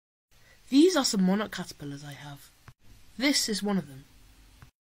These are some monarch caterpillars I have. This is one of them.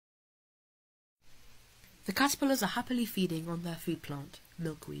 The caterpillars are happily feeding on their food plant,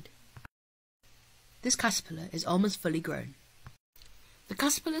 milkweed. This caterpillar is almost fully grown. The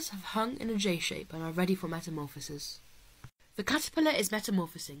caterpillars have hung in a J shape and are ready for metamorphosis. The caterpillar is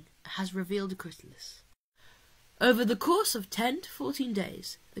metamorphosing and has revealed a chrysalis. Over the course of 10 to 14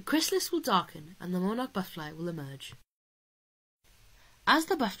 days, the chrysalis will darken and the monarch butterfly will emerge. As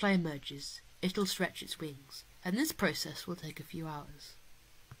the butterfly emerges, it will stretch its wings, and this process will take a few hours.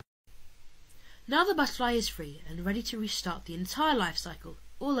 Now the butterfly is free and ready to restart the entire life cycle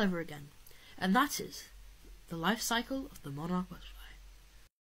all over again, and that is the life cycle of the monarch butterfly.